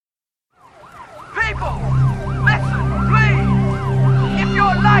People, listen, please. If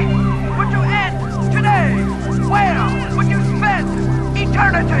your life were to end today, where would you spend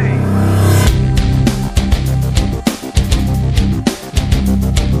eternity?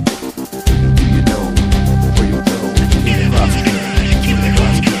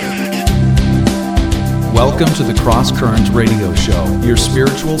 Welcome to the Cross Currents Radio Show, your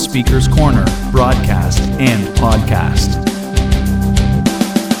spiritual speaker's corner, broadcast, and podcast.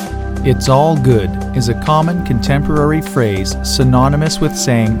 It's all good is a common contemporary phrase synonymous with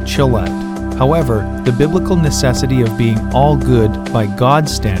saying chill out. However, the biblical necessity of being all good by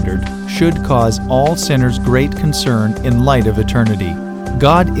God's standard should cause all sinners great concern in light of eternity.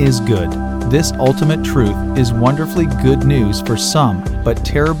 God is good. This ultimate truth is wonderfully good news for some, but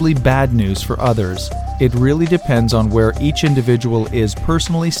terribly bad news for others. It really depends on where each individual is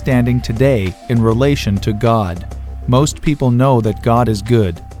personally standing today in relation to God. Most people know that God is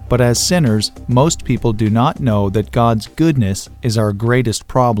good, but as sinners, most people do not know that God's goodness is our greatest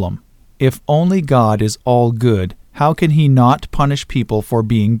problem. If only God is all good, how can He not punish people for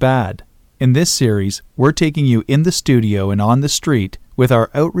being bad? In this series, we're taking you in the studio and on the street with our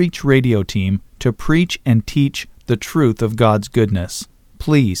outreach radio team to preach and teach the truth of God's goodness.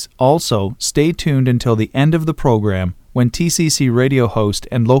 Please also stay tuned until the end of the program when TCC radio host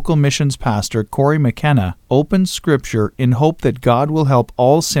and local missions pastor Corey McKenna opens Scripture in hope that God will help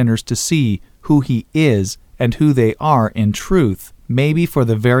all sinners to see who He is and who they are in truth, maybe for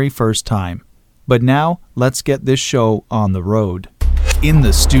the very first time. But now, let's get this show on the road. In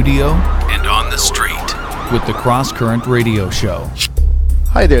the studio and on the street with the Cross Current Radio Show.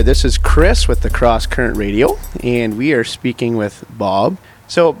 Hi there, this is Chris with the Cross Current Radio, and we are speaking with Bob.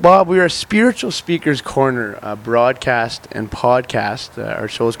 So, Bob, we are a Spiritual Speakers Corner, a broadcast and podcast. Our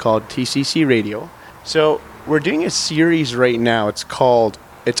show is called TCC Radio. So, we're doing a series right now. It's called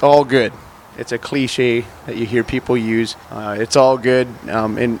It's All Good. It's a cliche that you hear people use. It's all good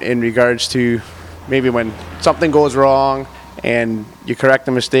in regards to maybe when something goes wrong and you correct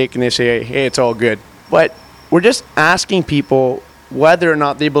the mistake and they say, hey, it's all good. But we're just asking people whether or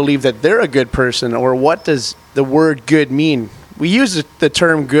not they believe that they're a good person, or what does the word good mean. We use the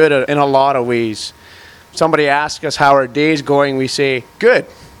term good in a lot of ways. Somebody asks us how our day's going, we say good,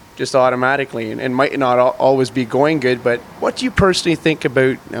 just automatically, and might not always be going good. But what do you personally think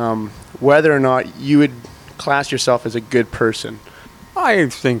about whether or not you would class yourself as a good person? I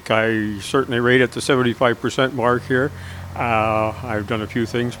think I certainly rate at the 75% mark here. I've done a few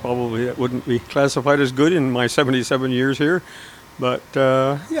things probably that wouldn't be classified as good in my 77 years here. But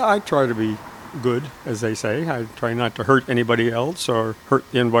yeah, I try to be good, as they say. I try not to hurt anybody else or hurt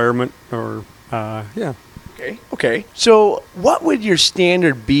the environment or, yeah. Okay. So what would your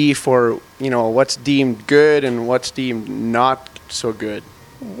standard be for, what's deemed good and what's deemed not so good?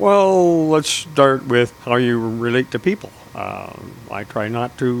 Well, let's start with how you relate to people. I try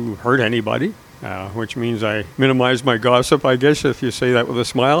not to hurt anybody, which means I minimize my gossip, I guess, if you say that with a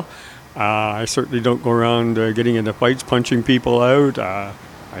smile. I certainly don't go around getting into fights, punching people out.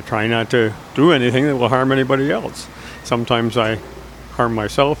 I try not to do anything that will harm anybody else. Sometimes I harm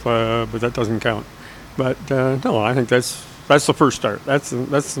myself, but that doesn't count. But no, I think that's the first start. That's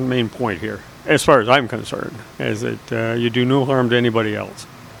the main point here, as far as I'm concerned, is that you do no harm to anybody else.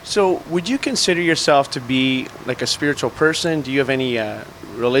 So would you consider yourself to be like a spiritual person? Do you have any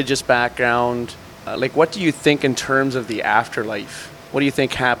religious background? What do you think in terms of the afterlife? What do you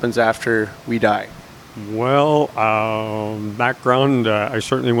think happens after we die? Well, background, I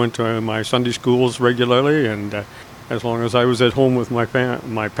certainly went to my Sunday schools regularly, and as long as I was at home with my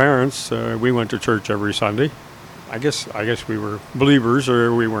parents, we went to church every Sunday. I guess we were believers,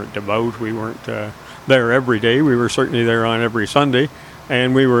 or we weren't devout. We weren't there every day. We were certainly there on every Sunday,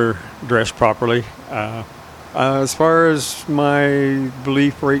 and we were dressed properly. As far as my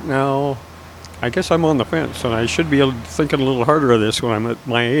belief right now, I guess I'm on the fence, and I should be thinking a little harder of this when I'm at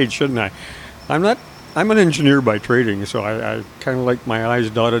my age, shouldn't I? I'm an engineer by training, so I kind of like my I's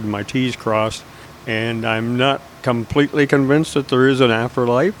dotted and my T's crossed, and I'm not completely convinced that there is an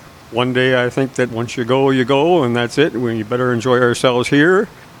afterlife. One day I think that once you go, and that's it. We better enjoy ourselves here.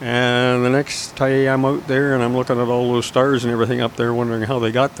 And the next day I'm out there and I'm looking at all those stars and everything up there, wondering how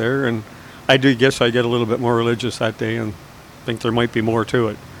they got there. And I do guess I get a little bit more religious that day and think there might be more to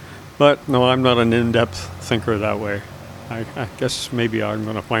it. But no, I'm not an in-depth thinker that way. I guess maybe I'm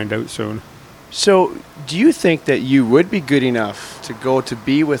going to find out soon. So do you think that you would be good enough to go to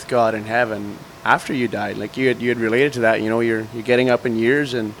be with God in heaven after you died? Like you had related to that, you're getting up in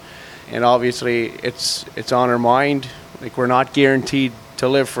years, and obviously it's on our mind. Like, we're not guaranteed to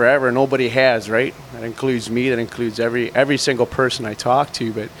live forever. Nobody has, right? That includes me. That includes every single person I talk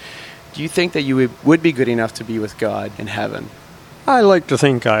to. But Do you think that you would be good enough to be with God in heaven? I like to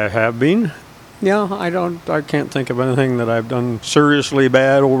think I have been. Yeah, I can't think of anything that I've done seriously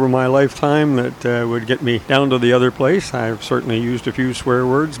bad over my lifetime that would get me down to the other place. I've certainly used a few swear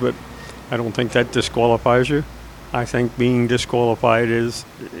words, but I don't think that disqualifies you. I think being disqualified is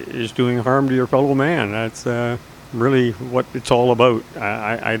doing harm to your fellow man. That's really what it's all about.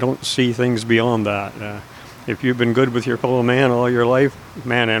 I don't see things beyond that. If you've been good with your fellow man all your life,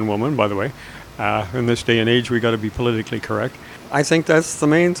 man and woman, by the way, in this day and age, we got to be politically correct. I think that's the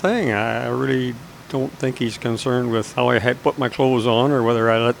main thing. I really don't think he's concerned with how I put my clothes on or whether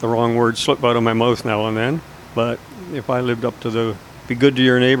I let the wrong words slip out of my mouth now and then. But if I lived up to the be good to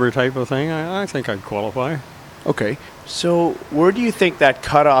your neighbor type of thing, I think I'd qualify. Okay. So where do you think that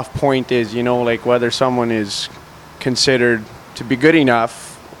cutoff point is, like whether someone is considered to be good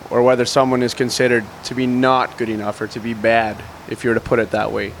enough or whether someone is considered to be not good enough or to be bad, if you were to put it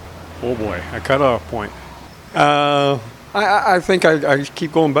that way? Oh boy, a cutoff point. I think I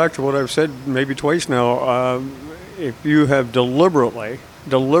keep going back to what I've said maybe twice now. If you have deliberately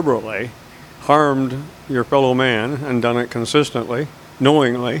harmed your fellow man and done it consistently,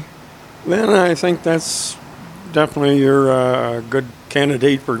 knowingly, then I think that's definitely you're a good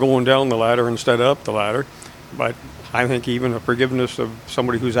candidate for going down the ladder instead of up the ladder. But I think even the forgiveness of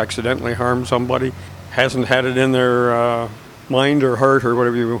somebody who's accidentally harmed somebody, hasn't had it in their mind or heart or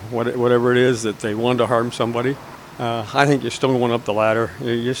whatever it is that they want to harm somebody, I think you're still going up the ladder.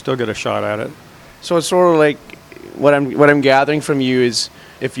 You still get a shot at it. So it's sort of like what I'm gathering from you is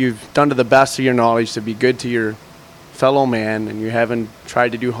if you've done to the best of your knowledge to be good to your fellow man and you haven't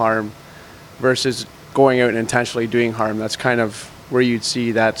tried to do harm versus going out and intentionally doing harm, that's kind of where you'd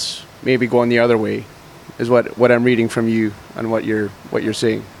see that's maybe going the other way, is what I'm reading from you and what you're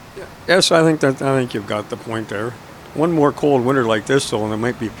saying. Yes, I think you've got the point there. One more cold winter like this, though, and there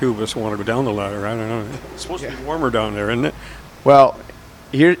might be a few of us who want to go down the ladder. I don't know. It's supposed to be warmer down there, isn't it? Well,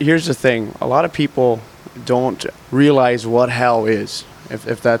 here's the thing. A lot of people don't realize what hell is,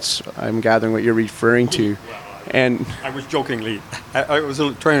 if that's, I'm gathering what you're referring to. And I was jokingly, I was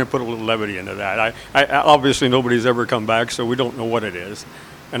trying to put a little levity into that. I obviously nobody's ever come back, so we don't know what it is.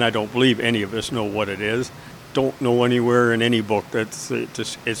 And I don't believe any of us know what it is. Don't know anywhere in any book it's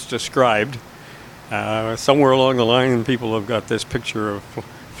described. Somewhere along the line, people have got this picture of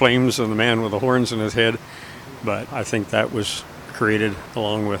flames and the man with the horns in his head. But I think that was created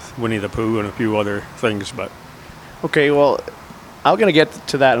along with Winnie the Pooh and a few other things. But okay, well, I'm going to get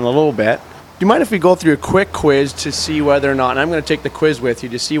to that in a little bit. Do you mind if we go through a quick quiz to see whether or not, and I'm going to take the quiz with you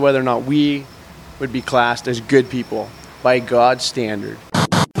to see whether or not we would be classed as good people by God's standard.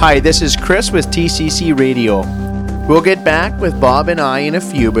 Hi, this is Chris with TCC Radio. We'll get back with Bob and I in a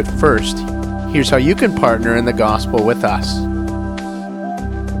few, but first, here's how you can partner in the gospel with us.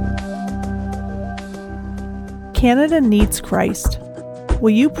 Canada needs Christ. Will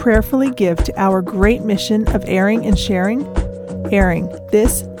you prayerfully give to our great mission of airing and sharing? Airing,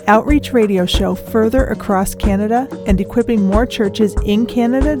 this outreach radio show further across Canada and equipping more churches in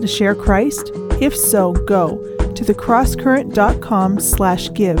Canada to share Christ? If so, go to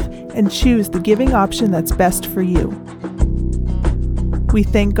thecrosscurrent.com/give and choose the giving option that's best for you. We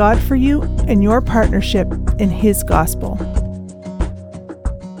thank God for you and your partnership in His gospel.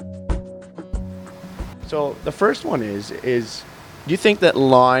 So the first one is do you think that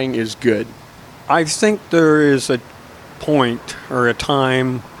lying is good? I think there is a point or a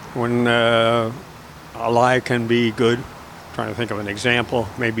time when a lie can be good. I'm trying to think of an example.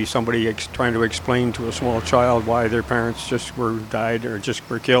 Maybe somebody trying to explain to a small child why their parents just died or just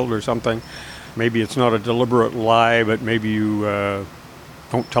were killed or something. Maybe it's not a deliberate lie, but maybe you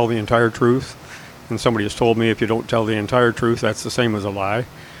don't tell the entire truth. And somebody has told me if you don't tell the entire truth, that's the same as a lie.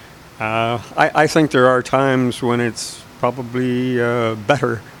 I think there are times when it's probably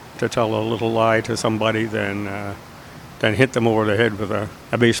better to tell a little lie to somebody than hit them over the head with a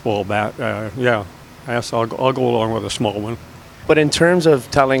baseball bat. Yes, I'll go along with a small one. But in terms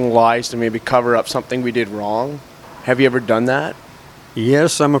of telling lies to maybe cover up something we did wrong, have you ever done that?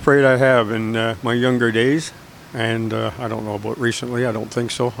 Yes, I'm afraid I have in my younger days. And I don't know about recently. I don't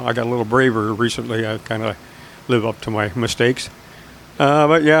think so. I got a little braver recently. I kind of live up to my mistakes.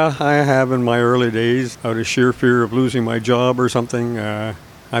 But yeah, I have in my early days, out of sheer fear of losing my job or something.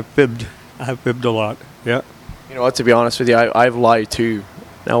 I've fibbed a lot. Yeah. You know what, to be honest with you, I've lied too.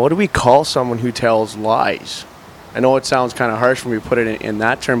 Now, what do we call someone who tells lies? I know it sounds kind of harsh when we put it in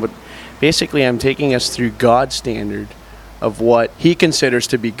that term, but basically I'm taking us through God's standard of what He considers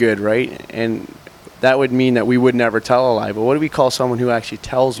to be good, right? And that would mean that we would never tell a lie. But what do we call someone who actually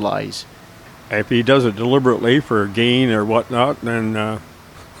tells lies? If he does it deliberately for gain or whatnot, then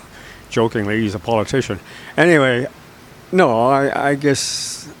jokingly, he's a politician. Anyway, no, I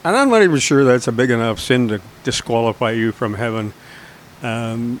guess, and I'm not even sure that's a big enough sin to disqualify you from heaven.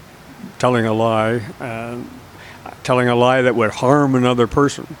 Telling a lie that would harm another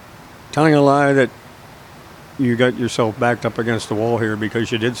person, telling a lie that you got yourself backed up against the wall here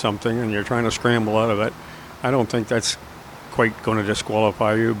because you did something and you're trying to scramble out of it. I don't think that's quite going to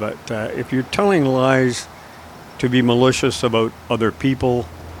disqualify you, but if you're telling lies to be malicious about other people,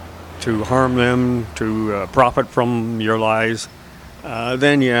 to harm them, to profit from your lies,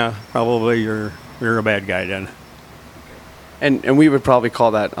 then yeah, probably you're a bad guy then. And we would probably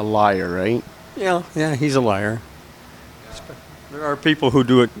call that a liar, right? Yeah, he's a liar. There are people who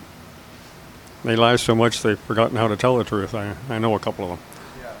do it. They lie so much they've forgotten how to tell the truth. I know a couple of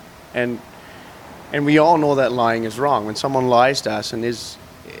them. And we all know that lying is wrong. When someone lies to us and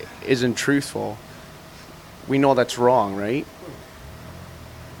isn't truthful, we know that's wrong, right?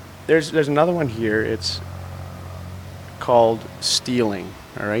 There's another one here. It's called stealing,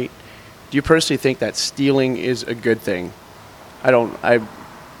 all right? Do you personally think that stealing is a good thing?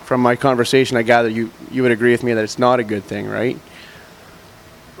 From my conversation, I gather you would agree with me that it's not a good thing, right?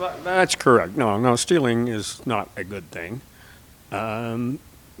 Well, that's correct. No, stealing is not a good thing.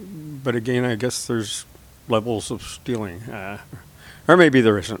 But again, I guess there's levels of stealing. Or maybe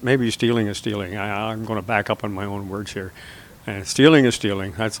there isn't. Maybe stealing is stealing. I'm going to back up on my own words here. Stealing is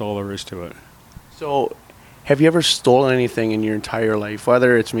stealing. That's all there is to it. So, have you ever stolen anything in your entire life?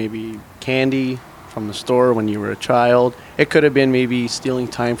 Whether it's maybe candy from the store when you were a child. It could have been maybe stealing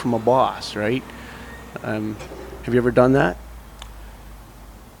time from a boss, right? Have you ever done that?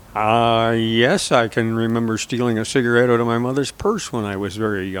 Yes, I can remember stealing a cigarette out of my mother's purse when I was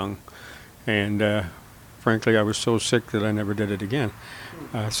very young. And frankly, I was so sick that I never did it again.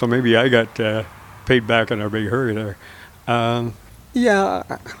 So maybe I got paid back in a big hurry there. Yeah,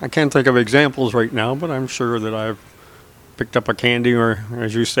 I can't think of examples right now, but I'm sure that I've picked up a candy, or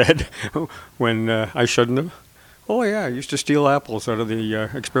as you said, when I shouldn't have. Oh yeah, I used to steal apples out of the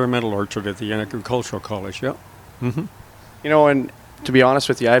experimental orchard at the agricultural college. Yep. Mm-hmm. You know, and to be honest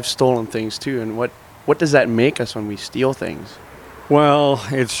with you, I've stolen things too. And what does that make us when we steal things? Well,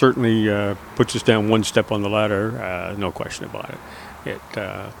 it certainly puts us down one step on the ladder. No question about it.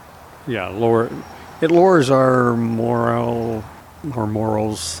 It lowers our morals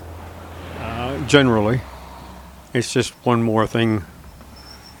generally. It's just one more thing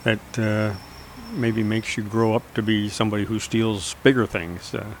that maybe makes you grow up to be somebody who steals bigger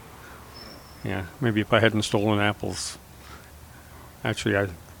things. Maybe if I hadn't stolen apples. Actually, I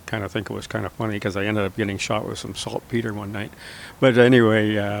kind of think it was kind of funny because I ended up getting shot with some saltpeter one night. But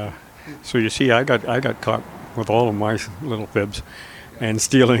anyway, so you see, I got caught with all of my little fibs and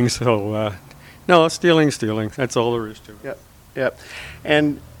stealing. So no, stealing. That's all there is to it. Yep.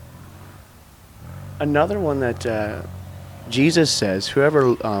 And another one that Jesus says,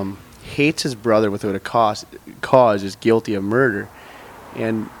 whoever hates his brother without a cause is guilty of murder.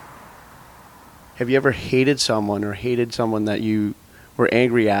 And have you ever hated someone that you were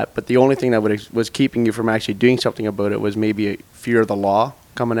angry at, but the only thing that was keeping you from actually doing something about it was maybe a fear of the law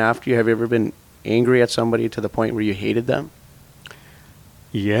coming after you? Have you ever been angry at somebody to the point where you hated them?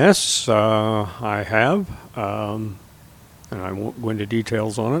 Yes, I have. And I won't go into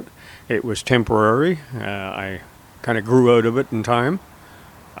details on it. It was temporary. I kind of grew out of it in time.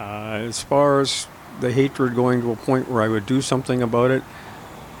 As far as the hatred going to a point where I would do something about it,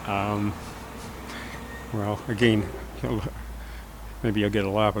 well, again, maybe you'll get a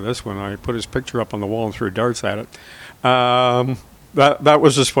laugh at this one. I put his picture up on the wall and threw darts at it. That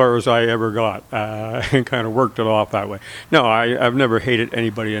was as far as I ever got, and kind of worked it off that way. No, I've never hated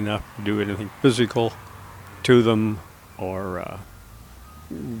anybody enough to do anything physical to them or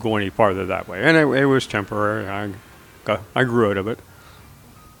go any farther that way. And it was temporary. I grew out of it.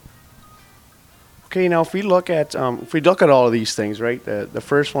 Okay, now if we look at all of these things, right? The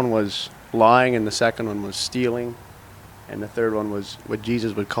first one was lying, and the second one was stealing, and the third one was what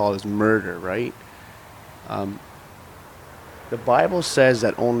Jesus would call as murder, right? The Bible says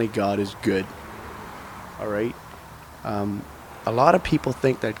that only God is good. All right. A lot of people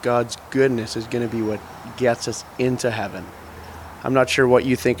think that God's goodness is going to be what gets us into heaven. I'm not sure what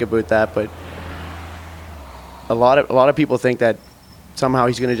you think about that, but a lot of people think that somehow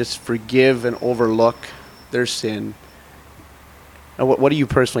He's going to just forgive and overlook their sin. Now, what do you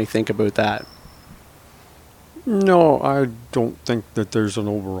personally think about that? No, I don't think that there's an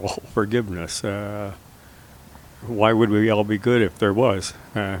overall forgiveness. Why would we all be good if there was?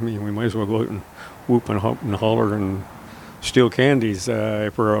 I mean, we might as well go out and whoop and holler and steal candies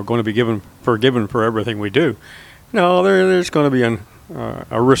if we're going to be forgiven for everything we do. No, there's going to be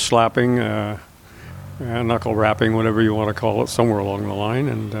a wrist slapping, knuckle rapping, whatever you want to call it, somewhere along the line.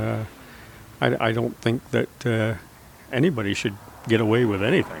 And I don't think that anybody should get away with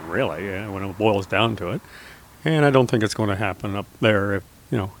anything, really, when it boils down to it. And I don't think it's going to happen up there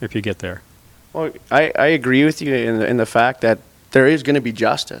if you get there. Well, I agree with you in the fact that there is going to be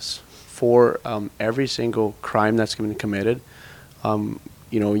justice for every single crime that's been committed.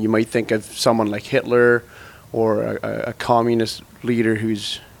 You might think of someone like Hitler or a communist leader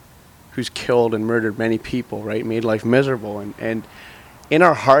who's killed and murdered many people, right? Made life miserable. And in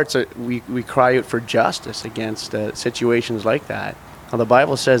our hearts, we cry out for justice against situations like that. Now, the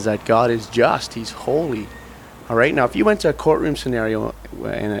Bible says that God is just. He's holy. All right. Now, if you went to a courtroom scenario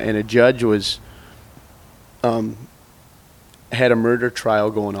and a judge had a murder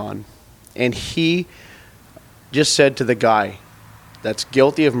trial going on, and he just said to the guy that's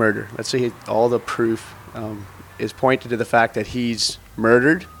guilty of murder, let's say all the proof is pointed to the fact that he's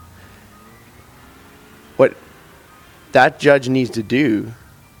murdered, what that judge needs to do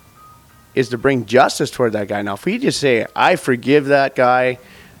is to bring justice toward that guy. Now, if we just say, I forgive that guy,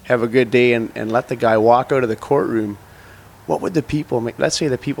 have a good day, and let the guy walk out of the courtroom, what would the people, let's say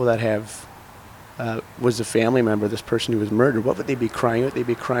the people that have, was a family member of this person who was murdered, what would they be crying out? They'd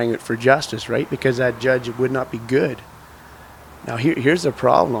be crying out for justice, right? Because that judge would not be good. Now, here's the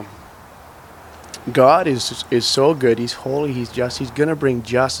problem. God is so good. He's holy. He's just. He's going to bring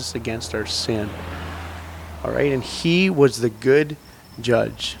justice against our sin. All right? And he was the good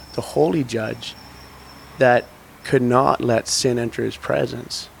judge, the holy judge, that could not let sin enter his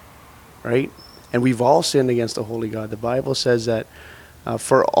presence. Right? And we've all sinned against the holy God. The Bible says that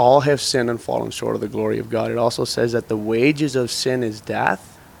for all have sinned and fallen short of the glory of God. It also says that the wages of sin is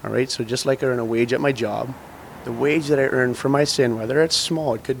death. All right? So just like I earn a wage at my job, the wage that I earn for my sin, whether it's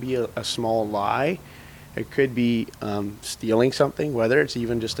small, it could be a small lie, it could be stealing something, whether it's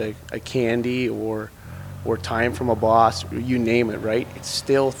even just a candy or time from a boss, you name it, right? It's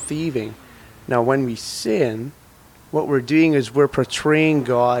still thieving. Now, when we sin, what we're doing is we're portraying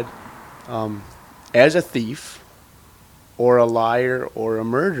God as a thief or a liar or a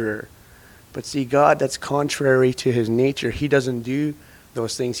murderer. But see, God, that's contrary to his nature. He doesn't do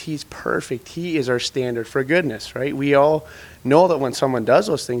those things. He's perfect. He is our standard for goodness, right? We all know that when someone does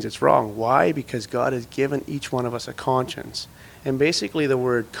those things, it's wrong. Why? Because God has given each one of us a conscience. And basically the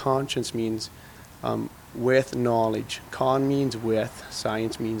word conscience means with knowledge. Con means with,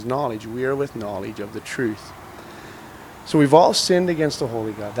 science means knowledge. We are with knowledge of the truth. So we've all sinned against the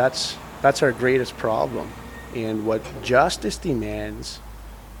holy God. That's our greatest problem. And what justice demands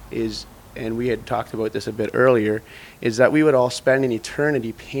is, and we had talked about this a bit earlier, is that we would all spend an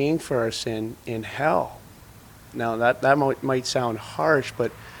eternity paying for our sin in hell. Now, that might sound harsh,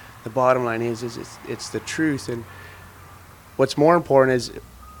 but the bottom line is it's the truth. And what's more important is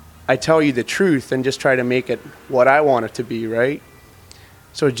I tell you the truth and just try to make it what I want it to be, right?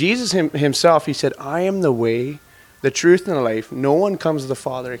 So Jesus himself, he said, I am the way, the truth, and the life. No one comes to the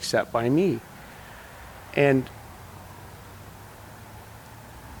Father except by me. And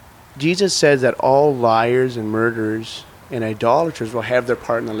Jesus says that all liars and murderers and idolaters will have their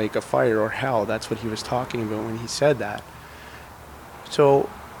part in the lake of fire or hell. That's what he was talking about when he said that. So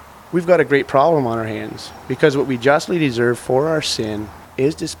we've got a great problem on our hands, because what we justly deserve for our sin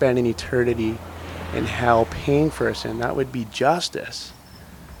is to spend an eternity in hell paying for our sin. That would be justice.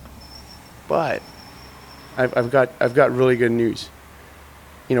 But I've got really good news.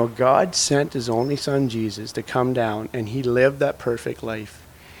 You know, God sent his only son Jesus to come down, and he lived that perfect life.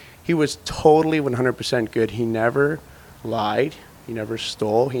 He was totally 100% good. He never lied. He never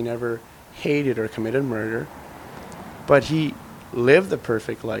stole. He never hated or committed murder. But he lived the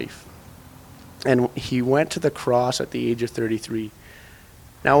perfect life. And he went to the cross at the age of 33.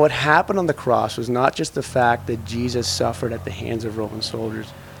 Now, what happened on the cross was not just the fact that Jesus suffered at the hands of Roman soldiers.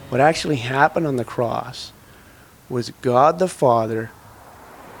 What actually happened on the cross was God the Father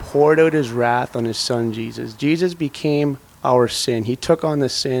poured out his wrath on his son Jesus. Jesus became our sin. He took on the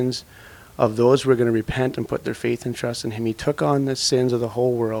sins of those who are going to repent and put their faith and trust in him. He took on the sins of the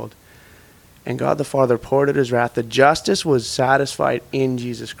whole world. And God the Father poured out his wrath. The justice was satisfied in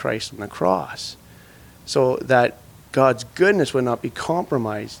Jesus Christ on the cross, so that God's goodness would not be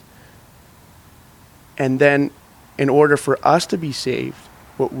compromised. And then, in order for us to be saved,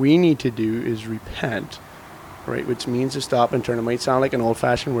 what we need to do is repent, right? Which means to stop and turn. It might sound like an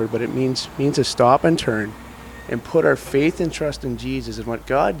old-fashioned word, but it means to stop and turn and put our faith and trust in Jesus. And what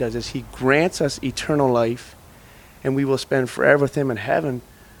God does is he grants us eternal life, and we will spend forever with him in heaven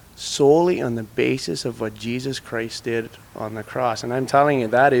solely on the basis of what Jesus Christ did on the cross. And I'm telling you,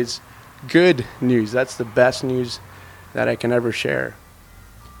 that is good news. That's the best news that I can ever share.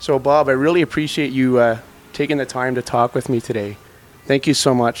 So, Bob, I really appreciate you taking the time to talk with me today. Thank you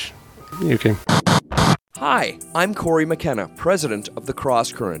so much. You can. Hi, I'm Corey McKenna, president of the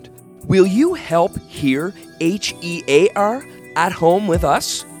Cross Current. Will you help hear HEAR at home with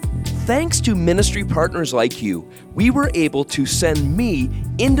us? Thanks to ministry partners like you, we were able to send me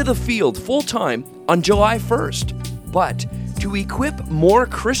into the field full-time on July 1st. But to equip more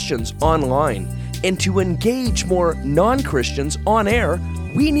Christians online and to engage more non-Christians on air,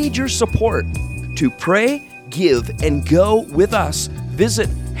 we need your support. To pray, give, and go with us, visit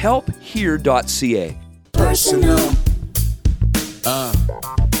helphere.ca. Personal.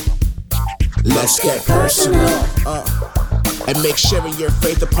 Let's get personal. And make sharing your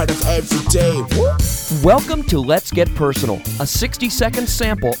faith a part of every day. Welcome to Let's Get Personal, a 60-second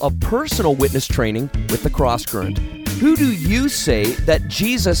sample of personal witness training with the Cross Current. Who do you say that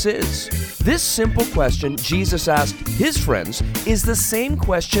Jesus is? This simple question Jesus asked his friends is the same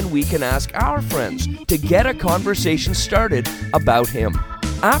question we can ask our friends to get a conversation started about him.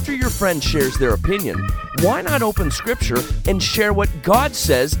 After your friend shares their opinion, why not open Scripture and share what God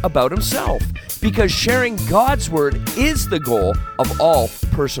says about himself? Because sharing God's Word is the goal of all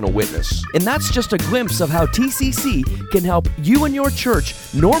personal witness. And that's just a glimpse of how TCC can help you and your church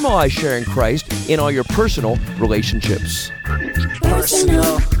normalize sharing Christ in all your personal relationships.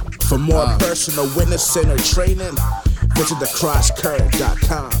 Personal. For more personal witnessing or training, visit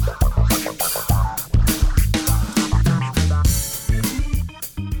thecrosscurrent.com.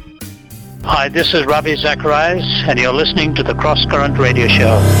 Hi, this is Ravi Zacharias, and you're listening to the Cross Current Radio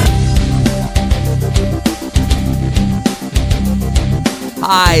Show.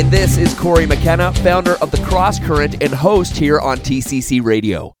 Hi, this is Corey McKenna, founder of the Cross Current and host here on TCC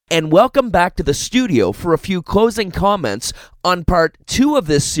Radio. And welcome back to the studio for a few closing comments on part 2 of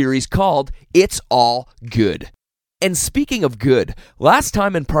this series called It's All Good. And speaking of good, last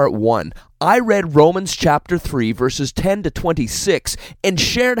time in part 1, I read Romans chapter 3, verses 10 to 26, and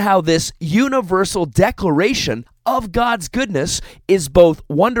shared how this universal declaration of God's goodness is both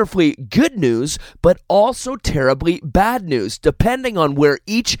wonderfully good news, but also terribly bad news, depending on where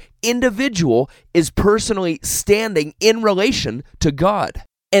each individual is personally standing in relation to God.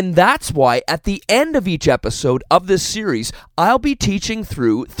 And that's why at the end of each episode of this series, I'll be teaching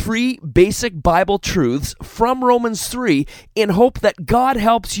through 3 basic Bible truths from Romans 3 in hope that God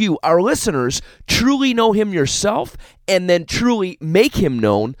helps you, our listeners, truly know Him yourself and then truly make Him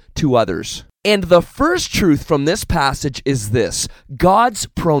known to others. And the first truth from this passage is this: God's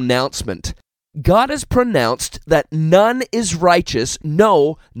pronouncement. God has pronounced that none is righteous,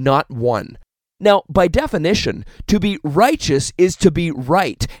 no, not one. Now, by definition, to be righteous is to be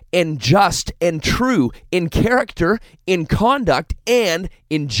right and just and true in character, in conduct, and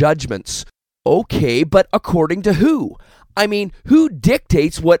in judgments. Okay, but according to who? I mean, who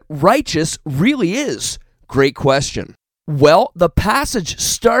dictates what righteous really is? Great question. Well, the passage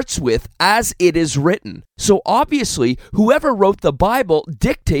starts with, as it is written. So obviously, whoever wrote the Bible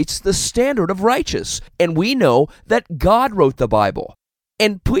dictates the standard of righteous. And we know that God wrote the Bible.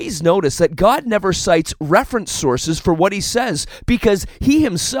 And please notice that God never cites reference sources for what He says, because He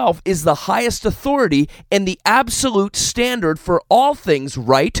Himself is the highest authority and the absolute standard for all things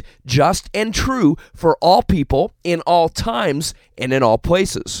right, just, and true for all people, in all times, and in all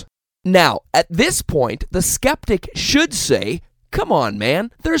places. Now, at this point, the skeptic should say, come on, man,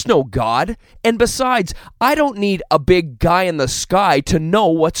 there's no God. And besides, I don't need a big guy in the sky to know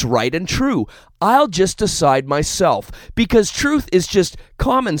what's right and true. I'll just decide myself, because truth is just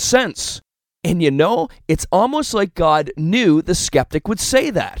common sense. And you know, it's almost like God knew the skeptic would say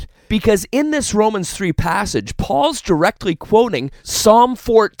that. Because in this Romans 3 passage, Paul's directly quoting Psalm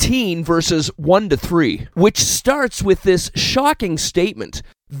 14, verses 1 to 3, which starts with this shocking statement: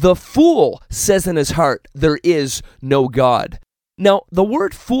 "The fool says in his heart, there is no God." Now, the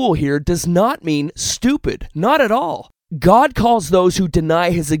word fool here does not mean stupid, not at all. God calls those who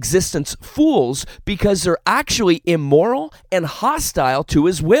deny His existence fools because they're actually immoral and hostile to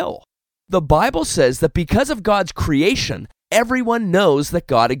His will. The Bible says that because of God's creation, everyone knows that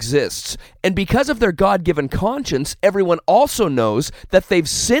God exists. And because of their God-given conscience, everyone also knows that they've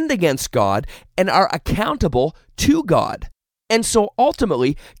sinned against God and are accountable to God. And so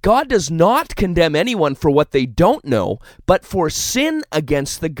ultimately, God does not condemn anyone for what they don't know, but for sin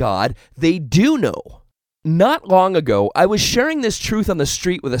against the God they do know. Not long ago, I was sharing this truth on the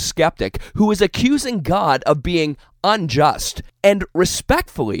street with a skeptic who was accusing God of being unjust. And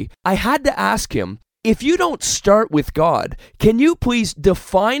respectfully, I had to ask him, if you don't start with God, can you please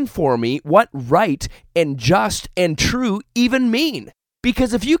define for me what right and just and true even mean?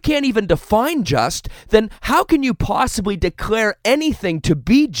 Because if you can't even define just, then how can you possibly declare anything to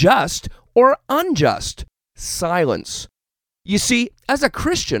be just or unjust? Silence. You see, as a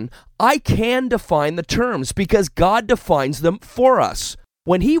Christian, I can define the terms because God defines them for us.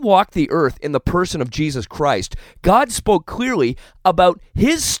 When he walked the earth in the person of Jesus Christ, God spoke clearly about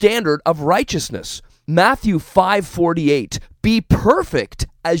his standard of righteousness. Matthew 5:48, be perfect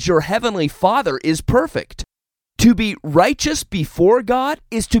as your heavenly Father is perfect. To be righteous before God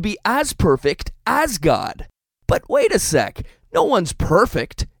is to be as perfect as God. But wait a sec, no one's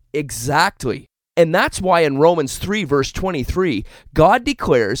perfect. Exactly. And that's why in Romans 3 verse 23, God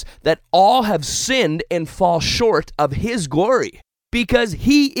declares that all have sinned and fall short of his glory, because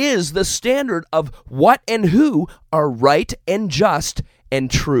he is the standard of what and who are right and just and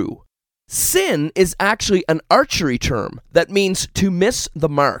true. Sin is actually an archery term that means to miss the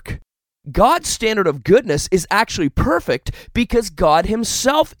mark. God's standard of goodness is actually perfect because God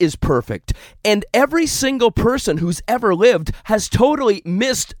himself is perfect. And every single person who's ever lived has totally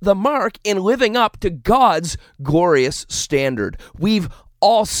missed the mark in living up to God's glorious standard. We've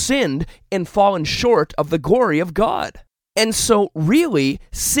all sinned and fallen short of the glory of God. And so really,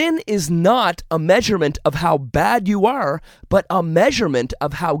 sin is not a measurement of how bad you are, but a measurement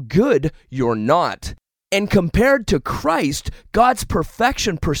of how good you're not. And compared to Christ, God's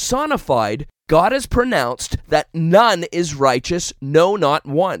perfection personified, God has pronounced that none is righteous, no, not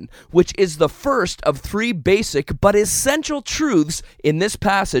one, which is the first of three basic but essential truths in this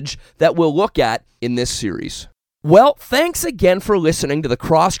passage that we'll look at in this series. Well, thanks again for listening to the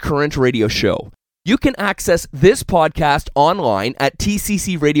Cross Current Radio Show. You can access this podcast online at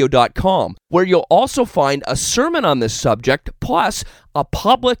tccradio.com, where you'll also find a sermon on this subject, plus a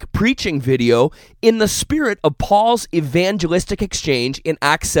public preaching video in the spirit of Paul's evangelistic exchange in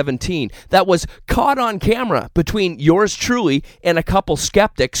Acts 17 that was caught on camera between yours truly and a couple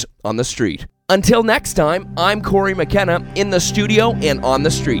skeptics on the street. Until next time, I'm Corey McKenna in the studio and on the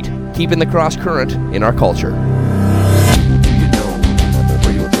street, keeping the cross current in our culture.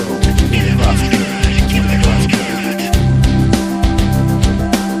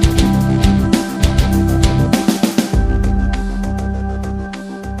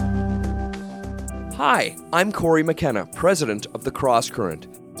 Hi, I'm Corey McKenna, president of the Cross Current.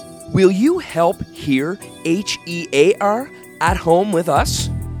 Will you help hear HEAR at home with us?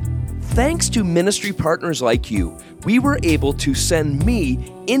 Thanks to ministry partners like you, we were able to send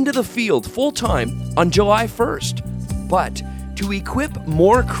me into the field full-time on July 1st. But to equip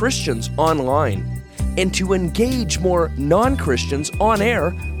more Christians online and to engage more non-Christians on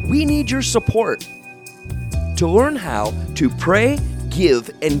air, we need your support. To learn how to pray, give,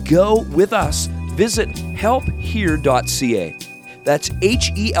 and go with us, visit helphear.ca. That's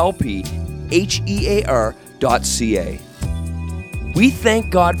HELPHEAR.ca. We thank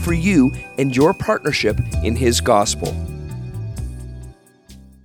God for you and your partnership in His gospel.